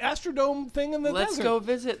the Astrodome thing in the Let's desert." go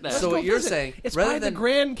visit that. So Go what you're visit. saying, it's rather by than the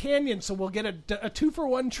Grand Canyon, so we'll get a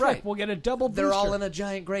 2-for-1 trip. Right. We'll get a double booster. they're all in a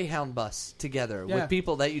giant Greyhound bus together Yeah. with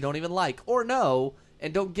people that you don't even like or know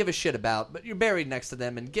and don't give a shit about, but you're buried next to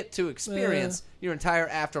them and get to experience your entire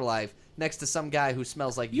afterlife next to some guy who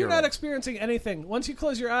smells like You're urine. not experiencing anything. Once you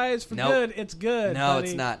close your eyes for Nope. good, it's good. No, buddy.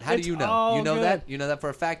 it's not. How It's do you know? all You know good. that? You know that for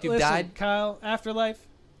a fact? You Listen, died? Kyle. Afterlife.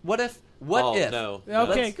 What if? What Oh, if? no.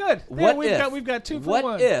 Okay, Let's- good. What Yeah, if? we've got 2 for what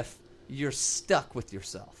 1. if you're stuck with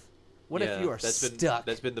yourself? What Yeah, if you are that's stuck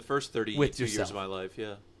That's been the first 32 with years yourself. of my life,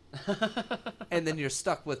 yeah. and then you're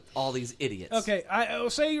stuck with all these idiots? Okay, I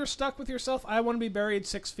say you're stuck with yourself. I want to be buried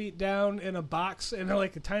 6 feet down in a box, in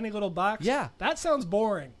like a tiny little box. Yeah. that sounds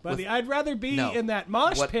boring, buddy. I'd rather be No. in that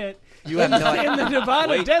mosh What- pit You have no in idea. the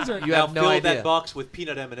Nevada Wait. desert. You now have no fill idea. that box with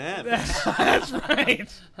peanut M&Ms. That's right.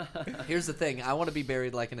 Here's the thing. I want to be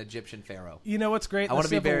buried like an Egyptian pharaoh. You know what's great? I want want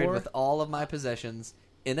to be buried with all of my possessions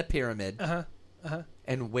in a pyramid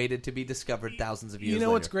and waited to be discovered thousands of years You know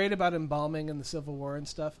later. what's great about embalming in the Civil War and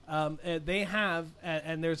stuff? They have,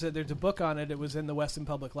 and there's a book on it. It was in the Weston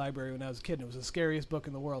Public Library when I was a kid. And it was the scariest book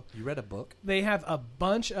in the world. You read a book? They have a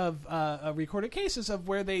bunch of recorded cases of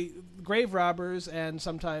where grave robbers and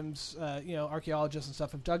sometimes archaeologists and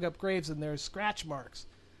stuff have dug up graves and there's scratch marks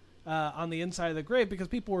on the inside of the grave because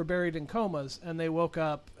people were buried in comas and they woke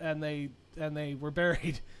up and they were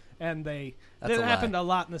buried. And That's it a lie. happened a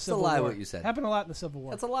lot in the It's a Civil lie War. what you said. Happened a lot in the Civil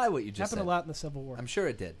War. That's a lie what you just Happened said. a lot in the Civil War. I'm sure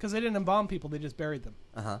it did. Because they didn't embalm people; they just buried them.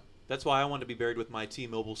 Uh-huh. That's why I wanted to be buried with my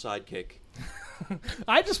T-Mobile sidekick.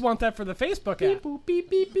 I just want that for the Facebook app. Boop,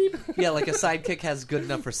 beep, beep, beep. Yeah, like a sidekick has good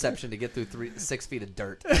enough reception to get through 6 feet of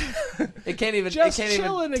dirt. It can't even. Just it can't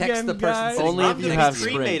chilling even text again, the person guys. sitting Only right if you I'm next gonna have be to you.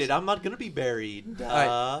 Sprint. cremated. I'm not gonna be buried. Duh.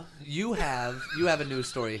 All right. You have a news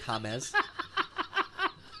story, James.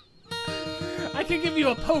 I can give you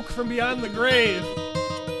a poke from beyond the grave.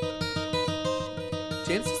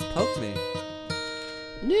 James just poked me.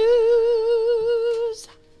 News.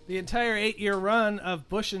 The entire 8-year run of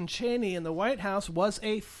Bush and Cheney in the White House was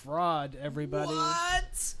a fraud, everybody.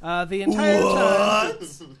 What? The entire time,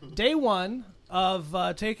 day one of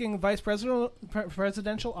taking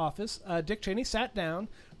presidential office, Dick Cheney sat down,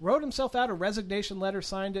 wrote himself out a resignation letter,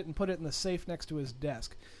 signed it, and put it in the safe next to his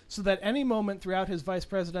desk, so that any moment throughout his vice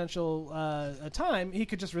presidential time, he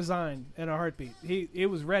could just resign in a heartbeat. He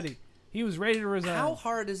was ready. He was ready to resign. How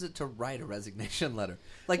hard is it to write a resignation letter?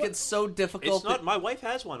 Like, it's so difficult. It's not. My wife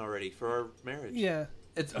has one already for our marriage. Yeah.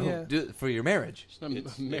 It's Yeah. for your marriage.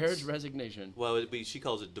 Marriage resignation. Well, she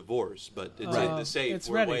calls it divorce, but it's Right. in the safe. It's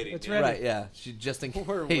we're ready. waiting. It's yeah. ready. Right, yeah. Just in case.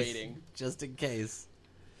 We're waiting. Just in case.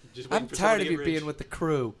 Just waiting I'm for tired somebody of to you get being rich. with the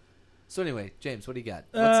crew. So anyway, James, what do you got?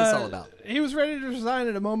 What's this all about? He was ready to resign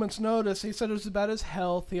at a moment's notice. He said it was about his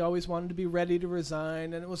health. He always wanted to be ready to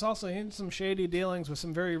resign. And it was also, he had some shady dealings with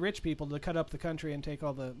some very rich people to cut up the country and take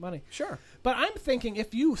all the money. Sure. But I'm thinking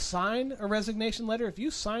if you sign a resignation letter, if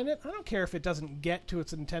you sign it, I don't care if it doesn't get to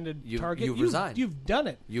its intended target. You've resigned. You've done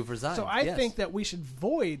it. You've resigned. So I yes. think that we should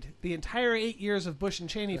void the entire 8 years of Bush and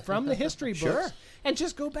Cheney from the history books Sure. and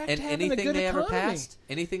just go back And to having a anything good they economy. ever passed,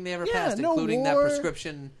 Yeah, no including that war.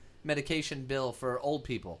 prescription medication bill for old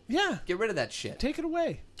people. Yeah. Get rid of that shit. Take it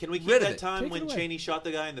away. Can we keep Rid of that it. time Take it when away. Cheney shot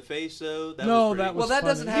the guy in the face, though? No, was pretty- that was Well, that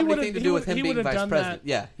funny. doesn't He have would've- anything to he do would- with him he being would've vice done president. that.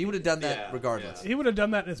 Yeah, he would have done that Yeah, regardless. He would have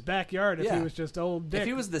done that in his backyard if Yeah. he was just old Dick. If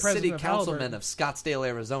he was the president city of councilman Halliburton. of Scottsdale,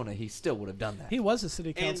 Arizona, he still would have done that. He was a city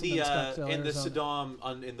And councilman the in Scottsdale, and the Arizona.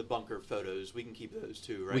 Saddam in the bunker photos, we can keep those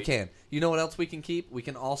too, right? We can. You know what else we can keep? We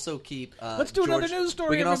can also keep. Let's do another news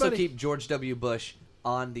story, We can also everybody. keep George W. Bush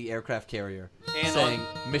on the aircraft carrier, And saying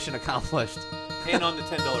 "Mission accomplished." And on the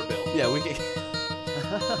 $10 bill. Yeah, we can.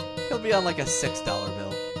 He'll be on like a $6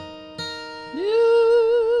 bill.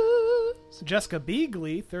 Jessica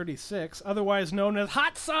Beagley, 36, otherwise known as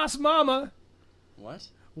Hot Sauce Mama, What?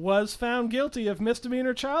 was found guilty of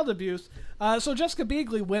misdemeanor child abuse. So Jessica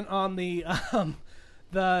Beagley went on the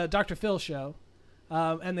Dr. Phil show,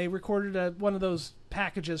 and they recorded one of those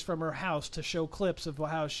packages from her house to show clips of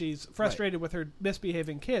how she's frustrated with her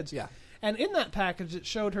misbehaving kids. Yeah. And in that package, it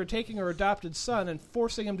showed her taking her adopted son and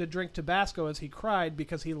forcing him to drink Tabasco as he cried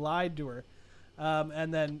because he lied to her.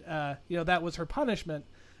 And then, that was her punishment.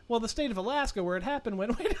 Well, the state of Alaska, where it happened,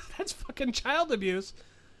 went, wait, that's fucking child abuse.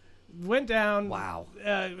 Went down. Wow.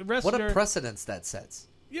 Arrested What her. a precedence that sets.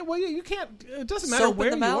 Yeah, well, you can't. It doesn't matter Soap where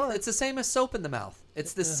in the you mouth. are. It's the same as soap in the mouth.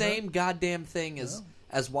 It's the same goddamn thing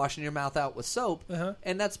as washing your mouth out with soap,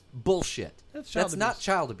 and that's bullshit. That's not abuse.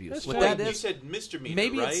 child abuse. That's What child that Wait, you is, said misdemeanor,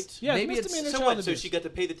 maybe right? it's Yeah, maybe misdemeanor it's So child what? So abuse. she got to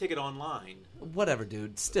pay the ticket online. whatever,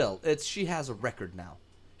 dude. Still, she has a record now.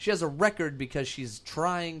 She has a record because she's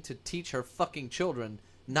trying to teach her fucking children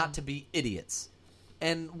not to be idiots.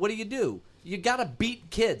 And what do? You gotta beat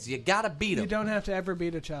kids. You gotta beat them. You don't have to ever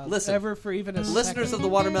beat a child. Listen, ever for even a listeners second. of the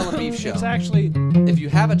Watermelon Beef Show, It's actually if you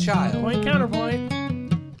have a child, point counterpoint.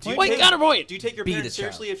 Do you Wait, take- counterpoint! Do you take your Beat a parents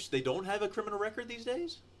child. seriously if they don't have a criminal record these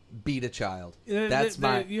days? beat a child. That's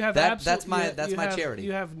my charity.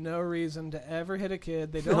 You have no reason to ever hit a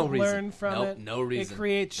kid. They don't No reason. learn from Nope, it. no reason. It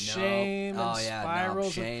creates No. shame Oh, and yeah, no.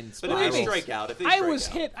 spirals. Shame, But if Believe they me, strike out,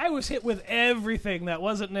 I was hit with everything that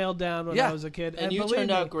wasn't nailed down when Yeah. I was a kid, And you believe turned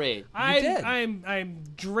me, out great. did. I'm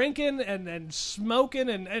drinking and smoking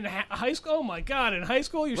and high school. Oh my god! In high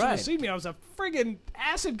school, you should Right. have seen me. I was a friggin'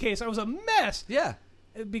 acid case. I was a mess. Yeah.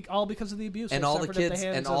 All because of the abuse. And I all the suffered kids- at the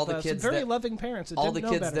hands and all of, the some kids very that- loving parents. That All the didn't know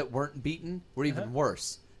kids better. that weren't beaten were even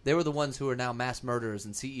worse. They were the ones who are now mass murderers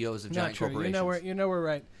and CEOs of Not giant true. corporations. You know we're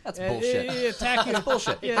right. That's bullshit. That's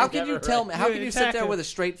Bullshit. How can you tell me? How can you sit there with a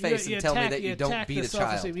straight face and tell me that you don't beat a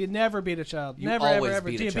child? You never beat a child. You never, always ever, ever.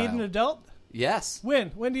 beat Do a you beat an child. adult? Yes. When?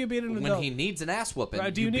 When do you beat an adult? When he needs an ass whooping.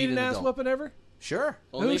 Right, do you beat need an ass adult. whooping ever? Sure.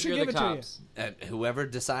 Only Who if should you're give the it to you? cops. Whoever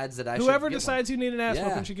decides that I should Whoever get decides you need an ass Yeah.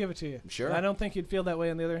 whooping should give it to you. Sure. I don't think you'd feel that way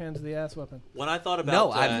on the other hand of the ass whooping. When I thought about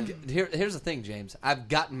No, here's the thing, James. I've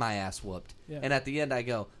gotten my ass whooped, Yeah. and at the end I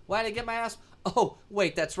go, "Why did I get my ass?" Oh,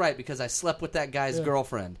 wait, that's right, because I slept with that guy's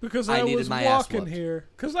girlfriend. Because I I needed was my ass walking whooped. here.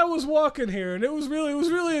 Because I was walking here, and it was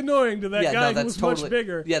really annoying to that Yeah, guy no, who that's was totally much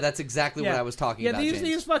bigger. Yeah, that's exactly what Yeah. I was talking Yeah, about. these- James.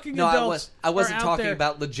 these fucking no, adults I wasn't are out talking there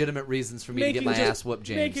about legitimate reasons for me to get my ass whooped,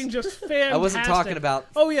 James. Making just fantastic. I wasn't talking about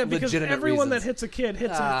Oh yeah, because legitimate everyone reasons. that hits a kid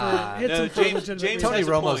hits Ah. him for No, James legitimate has Tony reasons.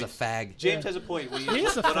 a Romo's point. a fag. James has a point.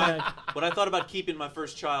 He's a fag. When I thought about keeping my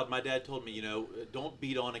first child, my dad told me, don't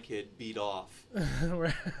beat on a kid, beat off.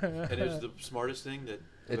 And it was the smartest thing that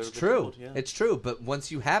I've It's ever been true. told, yeah. It's true. But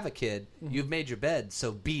once you have a kid, you've made your bed,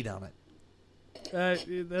 so beat on it.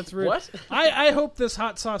 That's rude. What? I hope this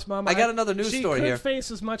hot sauce mama. I got another news she story could here.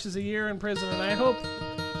 face as much as a year in prison, and I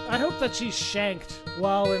hope that she's shanked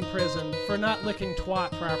while in prison for not licking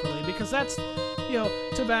twat properly, because that's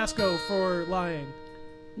Tabasco for lying.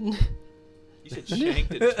 You said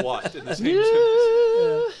shanked and twat in the same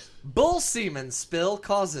sentence. Bull semen spill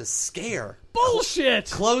causes scare.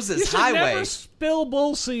 Bullshit. Closes you should highway. Never spill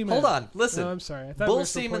bull semen. Hold on, listen. No, I'm sorry. I thought we Bull were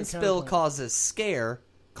still semen playing spill counterpoint. causes scare.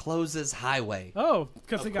 Closes highway. Oh,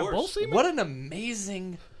 because they Of got bull course. semen. What an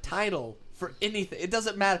amazing title for anything. It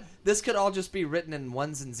doesn't matter. This could all just be written in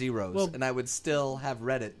ones and zeros, Well- and I would still have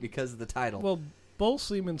read it because of the title. Well, bull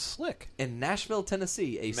semen's slick. In Nashville,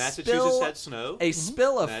 Tennessee, Massachusetts had snow. a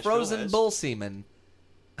spill of Nashville frozen has. bull semen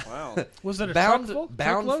Wow. Was it a bound truckload?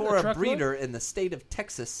 for a truckload? breeder in the state of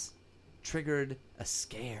Texas triggered a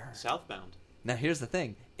scare. Southbound. Now here's the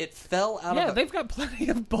thing: it fell out Yeah, of they've got plenty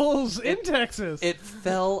of bulls in Texas. it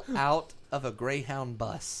fell out of a Greyhound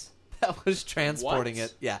bus that was transporting What?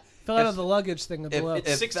 it. Yeah, fell out of the luggage thing below. It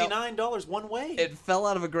 $69 one way. It fell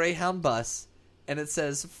out of a Greyhound bus, and it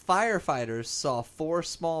says firefighters saw 4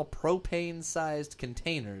 small propane-sized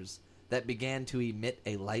containers that began to emit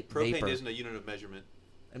a light Propane vapor. isn't a unit of measurement.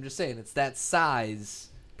 I'm just saying, it's that size.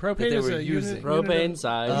 Propane that they is were a using. unit. Propane of,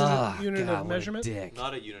 size. Ah, unit God, of what a measurement. dick.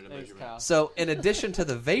 Not a unit of Thanks, measurement. Kyle. So, in addition to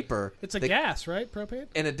the vapor, It's a the- gas, right? Propane.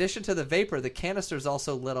 In addition to the vapor, the canisters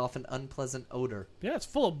also let off an unpleasant odor. Yeah, it's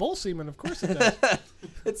full of bull semen. Of course it does.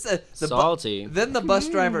 It's Salty. Then the bus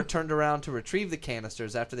driver turned around to retrieve the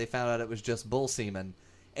canisters after they found out it was just bull semen.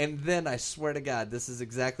 And then, I swear to God, this is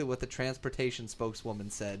exactly what the transportation spokeswoman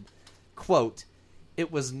said. Quote,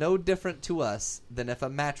 "It was no different to us than if a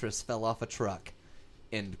mattress fell off a truck."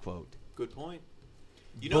 End quote. Good point.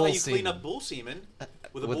 You know Bull how you clean semen. up bull semen?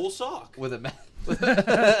 With a With- bull sock. With a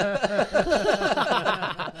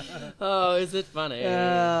Oh, is it funny? All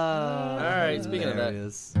right, speaking of there that. it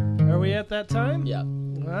is. Are we at that time? Yeah.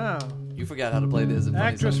 Wow. You forgot how to play the Is It Funny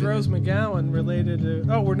Actress song, Rose didn't McGowan related to.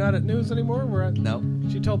 Oh, we're not at news anymore. We're at. you? No.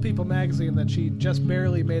 She told People magazine that she just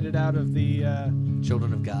barely made it out of the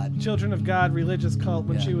Children of God. Children of God religious cult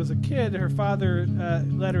when Yeah. she was a kid. Her father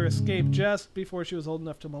let her escape just before she was old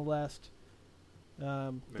enough to molest.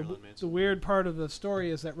 Marilyn The Manson. weird part of the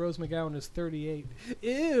story is that Rose McGowan is 38.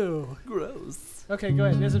 Ew. Gross. Okay, go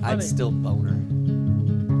ahead. Is it funny? I'd still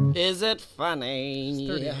bone her. Is it funny?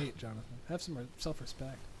 38, Jonathan. Have some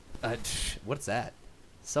self-respect. What's that?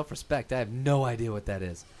 Self-respect. I have no idea what that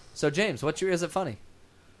is. So, James, what's your Is It Funny?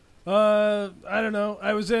 I don't know.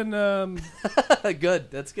 I was in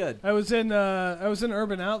Good. That's good. I was in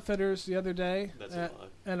Urban Outfitters the other day. That's a lie.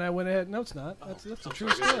 And I went ahead. No, it's not. That's a I'm true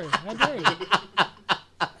sorry. story. How dare you?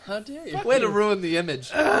 How dare you? Way to ruin the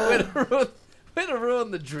image. Way to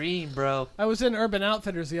ruin the dream, bro. I was in Urban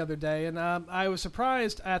Outfitters the other day, and I was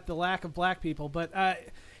surprised at the lack of black people. But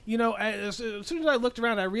as soon as I looked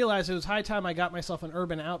around, I realized it was high time I got myself an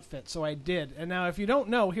urban outfit. So I did. And now, if you don't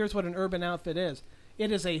know, here's what an urban outfit is.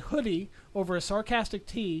 It is a hoodie over a sarcastic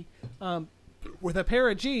tee with a pair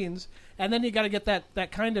of jeans, and then you got to get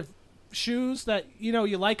that kind of shoes that you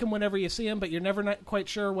like them whenever you see them, but you're never not quite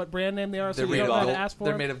sure what brand name they are, so you don't know how to ask for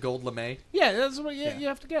They're them. made of gold lame. Yeah, that's what you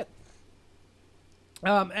have to get.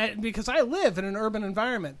 And because I live in an urban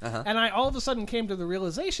environment, and I all of a sudden came to the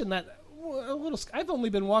realization that I've only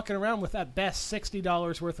been walking around with at best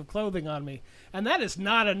 $60 worth of clothing on me, and that is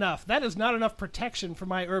not enough. That is not enough protection for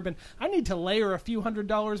my urban. I need to layer a few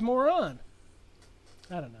 $100s more on.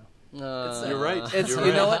 I don't know. You're right. It's, You're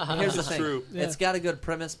you know right. what? Here's the It's thing. true. Yeah. It's got a good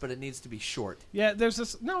premise, but it needs to be short. Yeah, there's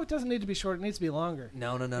this. No, it doesn't need to be short. It needs to be longer.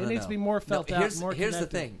 No. It needs to be more felt out, more Here's the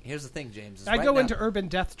connected. thing. Here's the thing, James. is I right go now- into Urban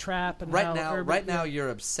Death Trap and right how now. urban, Right now, you're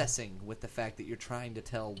obsessing with the fact that you're trying to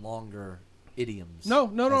tell longer idioms. No,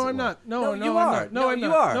 as it I'm were. not. No, you I'm are. not. No, I'm you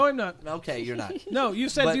not. are. No, I'm not. Okay, you're not. No, you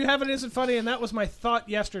said, But- do you have an Isn't Funny? And that was my thought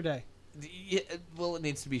yesterday. Well, it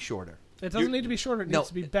needs to be shorter. It doesn't need to be shorter. It needs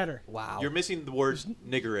to be better. Wow. You're missing the word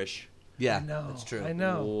niggerish. Yeah, I know. that's true. I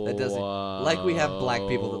know. That doesn't. Like we have black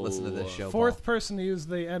people that listen to this show. Fourth person to use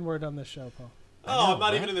the N-word on this show, Paul. Oh, I'm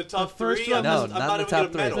not even in the top The first three. one I'm was- not, No, I'm not not in even the going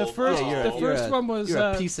top to three. medal. The first, Yeah, you're the a- first one was you're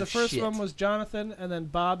a piece the of first shit. one was Jonathan, and then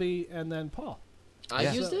Bobby, and then Paul. I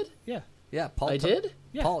Yeah. used it? Yeah. Yeah, Paul. I did?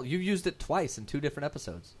 Yeah. Paul, you used it twice in 2 different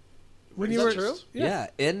episodes. When Is you that were true? Yeah,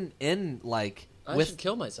 in like I with should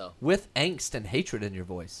kill myself. with angst and hatred in your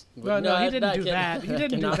voice. No, he didn't do that. He didn't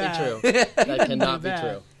do cannot that. be true. He That didn't cannot do be that.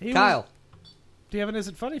 true. He Kyle, was- do you have an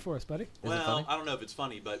Isn't Funny for us, buddy? it Well, funny? I don't know if it's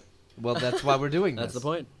funny, but well, that's why we're doing That's this. the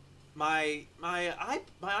point. my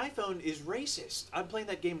iPhone is racist. I'm playing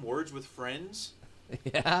that game Words with Friends,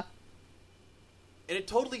 Yeah. and it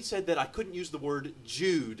totally said that I couldn't use the word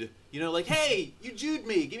Jude. Like, hey, you Jude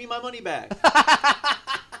me, give me my money back.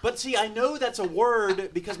 But see, I know that's a word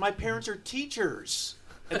because my parents are teachers,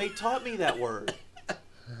 and they taught me that word.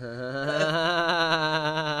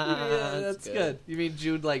 Yeah, that's good. You mean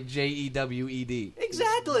Jude like Jewed?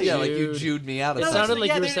 Exactly. Yeah, like you Jude. Jewed me out of It something. sounded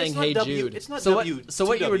like you were it's saying, not "Hey, W, Jude." It's not So W. what? So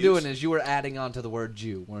what two you were Ws. doing is you were adding on to the word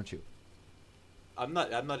Jew, weren't you? I'm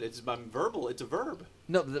not. It's verbal. It's a verb.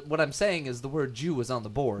 No, what I'm saying is the word Jew was on the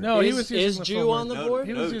board. No, he was using Is the Jew full on word. the board?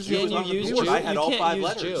 He was No, using Jew the was on the use board. Jew? I had You all can't 5 use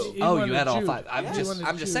letters. Jew. He Oh, wanted you had all Jude. 5. I'm Yeah. He wanted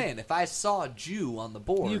just Jude. saying, if I saw Jew on the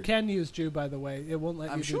board, You can use Jew, by the way. It won't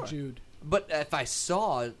let I'm you sure. do Jude. but if I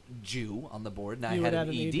saw Jew on the board and I You had would an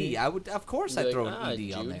add an ED, ED. I would, of course, I'd Like, throw an ED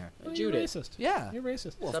Jude. on there. Well, Jude you're it. racist. Yeah. You're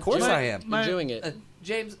racist. Well, of Stop course doing I it. am. You're doing it.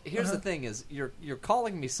 James, here's the thing: is you're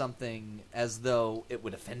calling me something as though it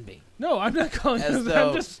would offend me, No, I'm not calling as it. though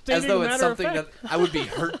I'm just stating as though it's matter of something fact. that I would be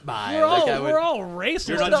hurt by. We're like all I would. we're all racist.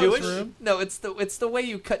 You're not in this Jewish? room. No, it's the way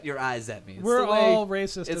you cut your eyes at me. It's We're the way, all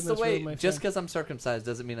racist in It's this the way. room, my Just friend. because I'm circumcised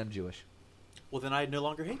doesn't mean I'm Jewish. Well, then I no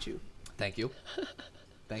longer hate you. Thank you.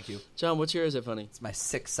 Thank you. John, what's yours? Is it funny? It's my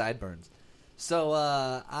 6 sideburns. So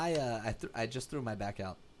I just threw my back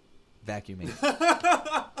out vacuuming.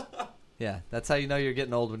 Yeah, that's how you know you're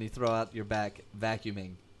getting old, when you throw out your back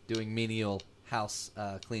vacuuming, doing menial house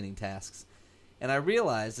cleaning tasks. And I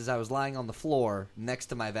realized as I was lying on the floor next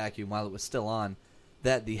to my vacuum while it was still on,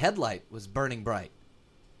 that the headlight was burning bright.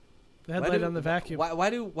 The headlight on the vacuum. Why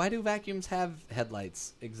do vacuums have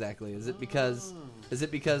headlights exactly? Is it because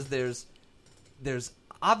there's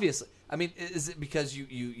obviously, I mean, is it because you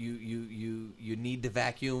need to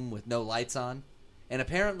vacuum with no lights on? And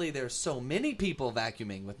apparently there's so many people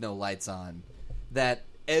vacuuming with no lights on that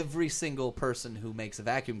every single person who makes a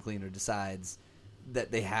vacuum cleaner decides that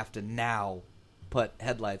they have to now put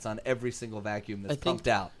headlights on every single vacuum that's pumped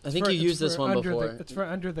out. I think you used this one before. It's for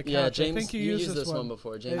under the couch. Yeah, James, I think you used this one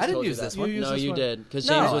before. James I didn't told you use that. this one. You used No, this you one. did. Because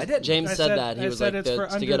No, I didn't. James I said said- that. He I was said like, it's for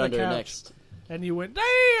that's to under get the under couch. next. And you went,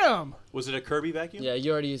 damn! Was it a Kirby vacuum? Yeah, you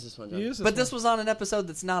already used this one, John. You used But this one. was on an episode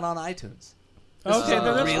that's not on iTunes. Okay, then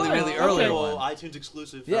that's really, fine. really early Okay. one. Oh, iTunes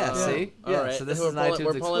exclusive. Yeah, see? All Yeah, right. so this We're is an pulling- iTunes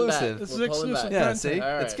we're pulling back. exclusive. This is We're pulling exclusive back. Yeah, content. see?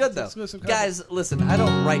 All It's right. good, though. Exclusive content. Guys, listen, I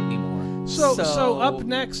don't write anymore. So up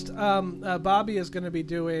next, Bobby is going to be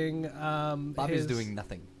doing. Bobby's doing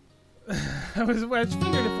nothing. I was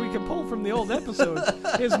figured if we could pull from the old episodes,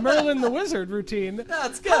 his Merlin the Wizard routine.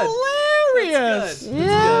 That's good. Hilarious. That's good.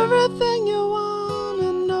 That's good. Everything you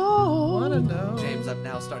wanna know. Want to know? James, I'm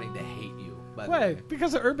now starting to hate you. By the Why? way.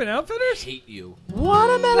 Because of Urban Outfitters? Hate you.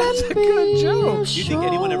 Watermelon That's a good joke. Do you think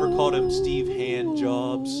anyone ever called him Steve Hand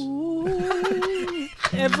Jobs?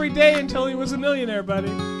 Every day until he was a millionaire, buddy.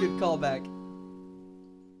 Good callback.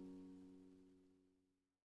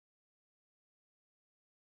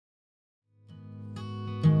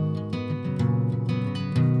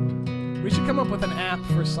 We should come up with an app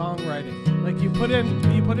for songwriting. Like you put in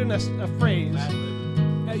a phrase.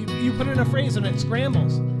 You put in a phrase and it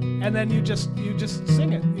scrambles, and then you just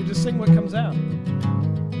sing it. You just sing what comes out.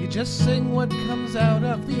 You just sing what comes out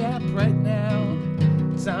of the app right now.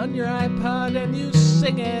 It's on your iPod and you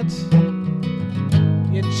sing it.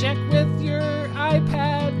 You check with your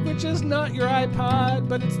iPad, which is not your iPod,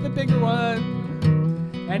 but it's the bigger one.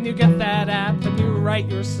 And you get that app and you write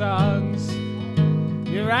your songs.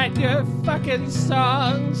 You write your fucking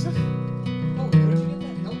songs.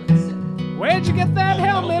 Where'd you get that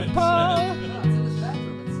helmet, Paul? It's in this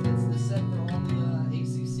bathroom. It's the set for all the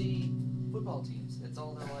ACC football teams. It's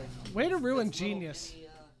all how I. Way to ruin genius.